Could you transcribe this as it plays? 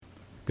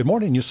Good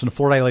morning. You're listening to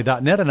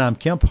FloorDaily.net, and I'm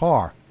Kemp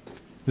Harr.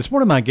 This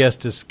morning, my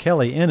guest is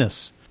Kelly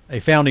Ennis, a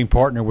founding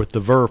partner with the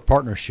Verve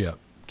Partnership.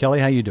 Kelly,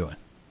 how you doing?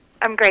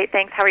 I'm great,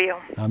 thanks. How are you?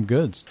 I'm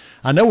good.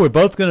 I know we're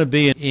both going to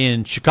be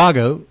in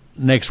Chicago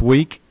next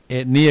week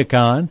at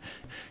NeoCon.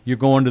 You're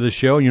going to the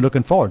show, and you're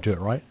looking forward to it,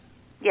 right?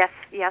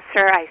 Yes,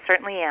 sir, I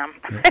certainly am.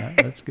 Yeah,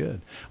 that's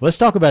good. Let's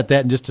talk about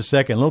that in just a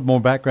second. A little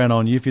more background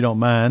on you, if you don't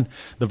mind.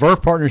 The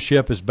Verve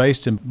Partnership is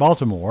based in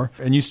Baltimore,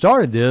 and you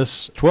started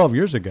this 12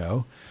 years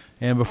ago.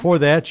 And before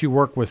that, you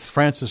worked with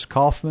Francis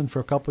Kaufman for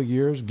a couple of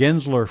years,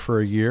 Gensler for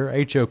a year,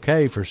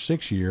 HOK for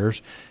 6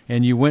 years,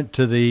 and you went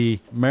to the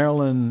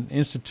Maryland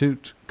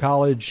Institute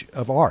College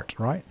of Art,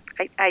 right?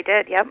 I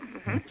did, yep.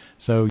 Mm-hmm.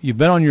 So you've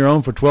been on your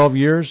own for 12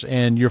 years,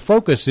 and your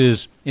focus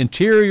is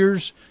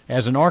interiors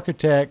as an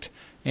architect,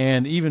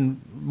 and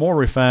even more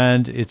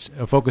refined, it's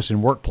a focus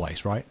in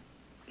workplace, right?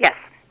 Yes.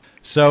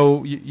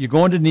 So you're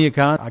going to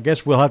NeoCon. I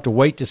guess we'll have to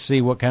wait to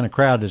see what kind of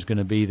crowd is going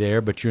to be there,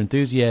 but you're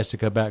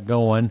enthusiastic about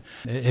going.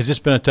 Has this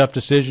been a tough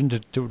decision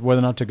to whether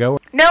or not to go?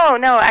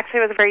 No, actually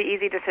it was a very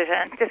easy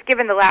decision. Just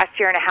given the last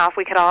year and a half,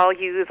 we could all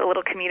use a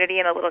little community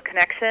and a little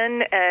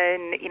connection,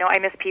 and, I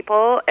miss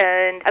people,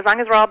 and as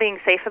long as we're all being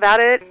safe about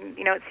it,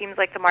 it seems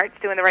like the Mart's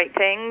doing the right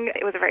thing.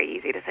 It was a very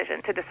easy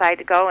decision to decide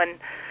to go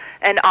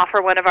and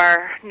offer one of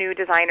our new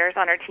designers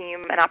on our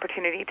team an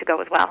opportunity to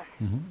go as well.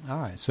 Mm-hmm. All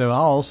right. So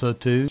I'll also,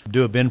 too,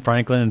 do a Ben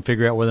Franklin and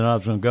figure out whether or not I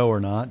was going to go or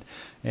not.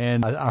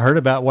 And I heard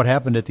about what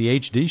happened at the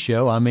HD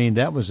show. I mean,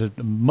 that was a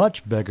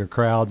much bigger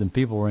crowd than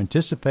people were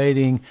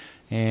anticipating,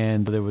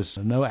 and there was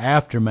no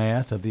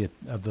aftermath of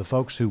the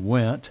folks who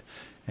went.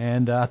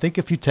 And I think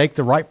if you take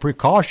the right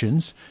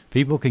precautions,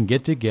 people can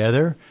get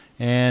together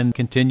and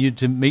continue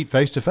to meet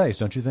face-to-face,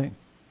 don't you think?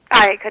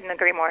 I couldn't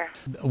agree more.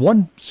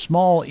 One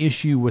small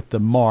issue with the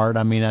Mart,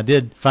 I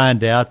did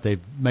find out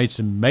they've made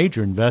some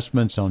major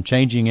investments on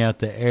changing out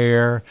the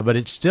air, but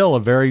it's still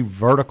a very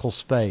vertical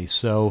space.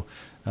 So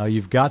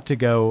you've got to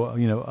go,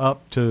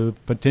 up to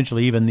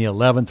potentially even the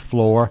 11th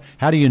floor.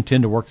 How do you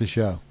intend to work the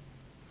show?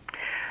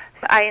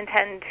 I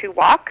intend to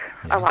walk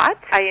a lot.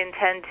 I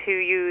intend to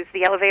use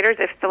the elevators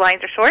if the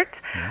lines are short.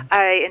 Yeah.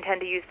 I intend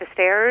to use the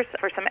stairs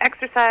for some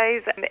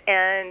exercise,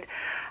 and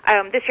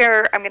this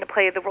year, I'm going to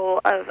play the role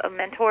of a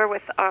mentor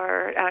with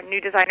our new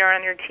designer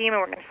on your team,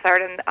 and we're going to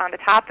start on the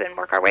top and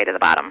work our way to the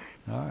bottom.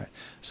 All right.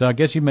 So I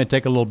guess you may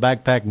take a little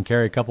backpack and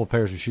carry a couple of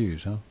pairs of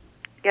shoes, huh?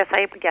 Yes,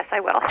 I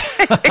will.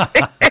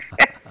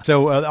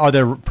 So are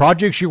there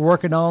projects you're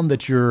working on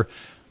that you're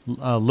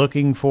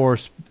looking for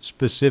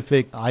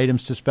specific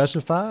items to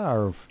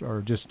specify,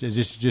 or just is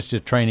this just a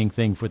training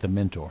thing for the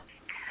mentor?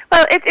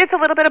 Well, it's a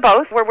little bit of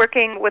both. We're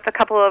working with a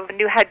couple of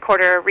new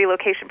headquarter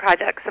relocation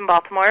projects in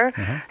Baltimore.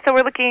 Mm-hmm. So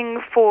we're looking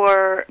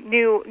for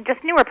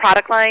newer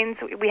product lines.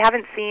 We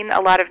haven't seen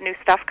a lot of new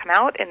stuff come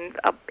out in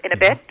a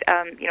bit,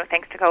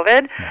 thanks to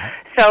COVID. Mm-hmm.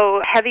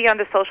 So heavy on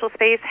the social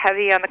space,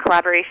 heavy on the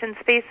collaboration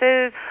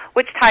spaces,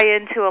 which tie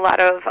into a lot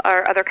of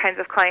our other kinds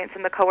of clients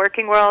in the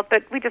co-working world.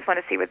 But we just want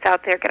to see what's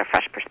out there, get a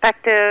fresh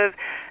perspective,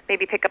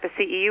 maybe pick up a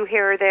CEU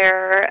here or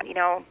there,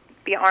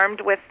 be armed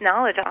with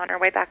knowledge on our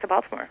way back to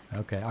Baltimore.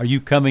 Okay. Are you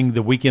coming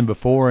the weekend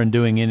before and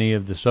doing any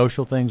of the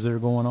social things that are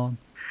going on?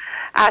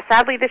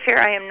 Sadly, this year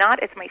I am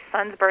not. It's my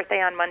son's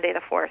birthday on Monday the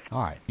 4th.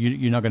 All right.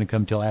 You're not going to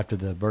come till after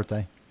the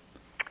birthday?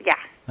 Yeah.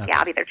 Okay. Yeah,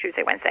 I'll be there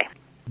Tuesday, Wednesday.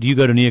 Do you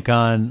go to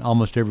NeoCon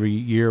almost every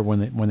year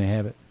when they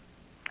have it?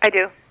 I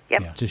do.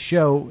 Yep. Yeah. To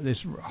show,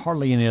 there's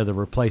hardly any other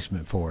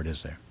replacement for it,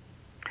 is there?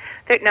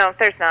 No,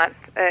 there's not.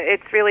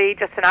 It's really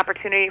just an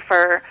opportunity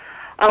for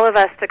all of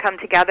us to come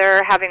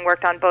together, having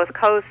worked on both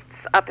coasts,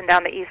 up and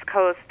down the East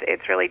Coast.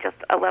 It's really just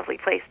a lovely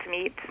place to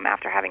meet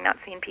after having not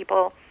seen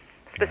people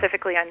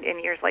specifically in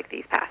years like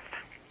these past.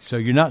 So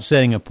you're not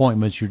setting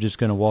appointments, you're just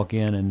going to walk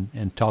in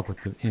and talk with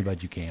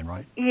anybody you can,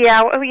 right?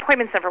 Yeah,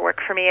 appointments never work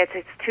for me.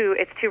 It's too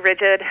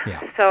rigid,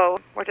 yeah. So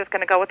we're just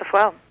going to go with the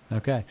flow.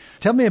 Okay.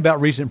 Tell me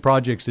about recent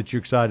projects that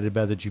you're excited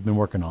about that you've been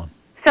working on.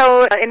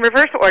 So in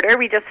reverse order,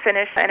 we just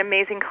finished an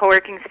amazing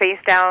co-working space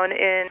down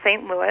in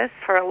St. Louis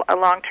for a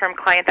long-term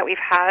client that we've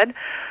had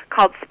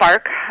called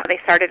Spark. They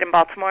started in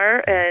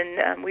Baltimore,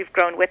 and we've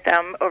grown with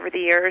them over the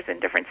years in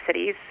different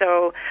cities.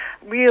 So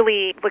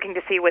really looking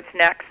to see what's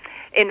next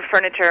in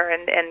furniture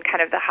and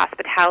kind of the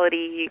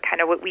hospitality,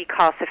 kind of what we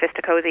call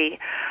sophisticozy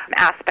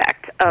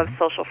aspect of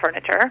social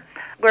furniture.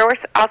 We're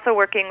also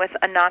working with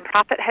a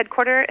nonprofit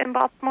headquarter in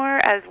Baltimore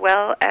as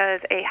well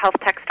as a health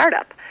tech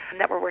startup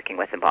that we're working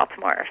with in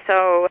Baltimore.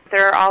 So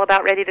they're all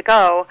about ready to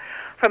go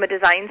from a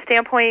design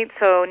standpoint,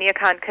 so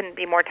NeoCon couldn't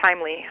be more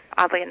timely,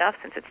 oddly enough,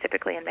 since it's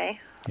typically in May.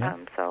 Yeah.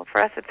 So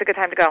for us, it's a good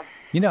time to go.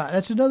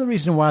 That's another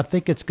reason why I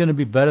think it's going to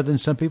be better than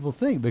some people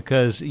think,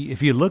 because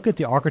if you look at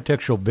the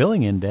Architectural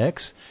Billing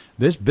Index,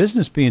 there's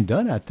business being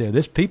done out there.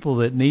 There's people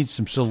that need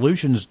some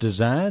solutions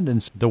designed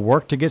and the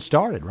work to get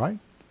started, right?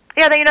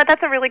 Yeah,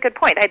 that's a really good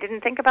point. I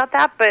didn't think about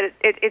that, but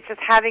it's just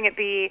having it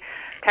be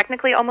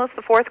technically almost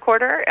the fourth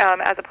quarter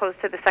as opposed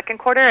to the second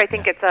quarter. I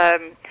think it's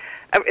going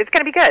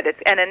to be good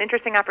and an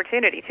interesting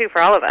opportunity, too,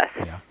 for all of us.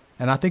 Yeah,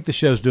 and I think the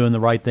show's doing the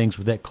right things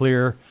with that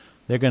clear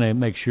they're going to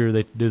make sure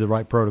they do the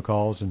right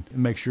protocols and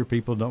make sure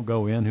people don't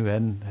go in who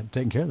hadn't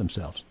taken care of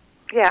themselves.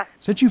 Yeah.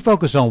 Since you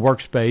focus on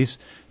workspace,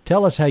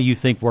 tell us how you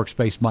think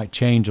workspace might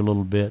change a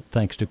little bit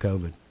thanks to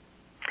COVID.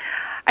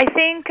 I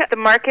think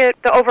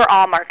the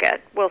overall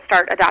market, will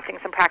start adopting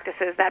some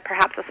practices that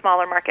perhaps a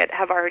smaller market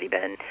have already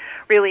been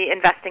really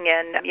investing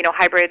in.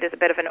 Hybrid is a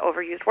bit of an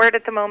overused word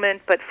at the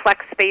moment, but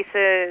flex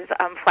spaces,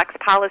 flex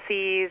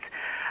policies,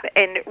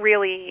 and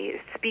really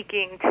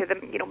speaking to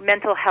the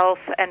mental health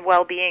and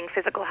well-being,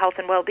 physical health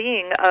and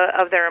well-being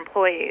of their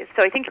employees.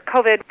 So I think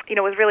COVID,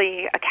 was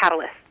really a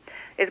catalyst.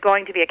 Is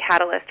going to be a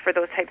catalyst for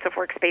those types of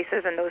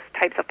workspaces and those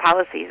types of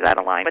policies that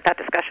align with that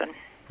discussion.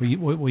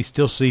 We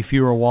still see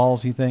fewer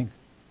walls, you think?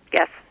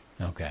 Yes.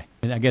 Okay.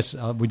 And I guess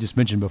we just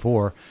mentioned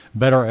before,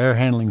 better air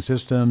handling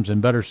systems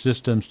and better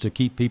systems to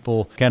keep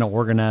people kind of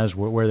organized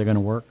where they're going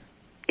to work?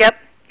 Yep.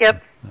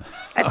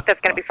 That's going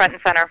to be front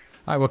and center.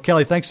 All right. Well,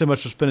 Kelly, thanks so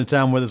much for spending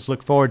time with us.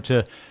 Look forward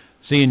to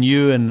seeing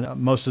you and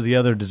most of the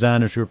other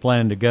designers who are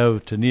planning to go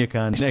to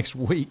NeoCon next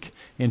week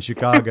in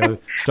Chicago. You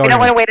don't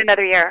want to wait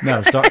another year.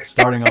 No,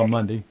 starting on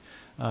Monday.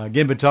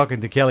 Again, been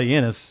talking to Kelly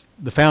Ennis,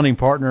 the founding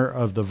partner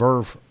of the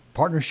Verve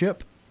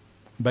Partnership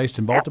based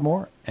in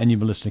Baltimore, and you've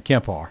been listening to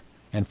Kemp Harr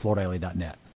and FloorDaily.net.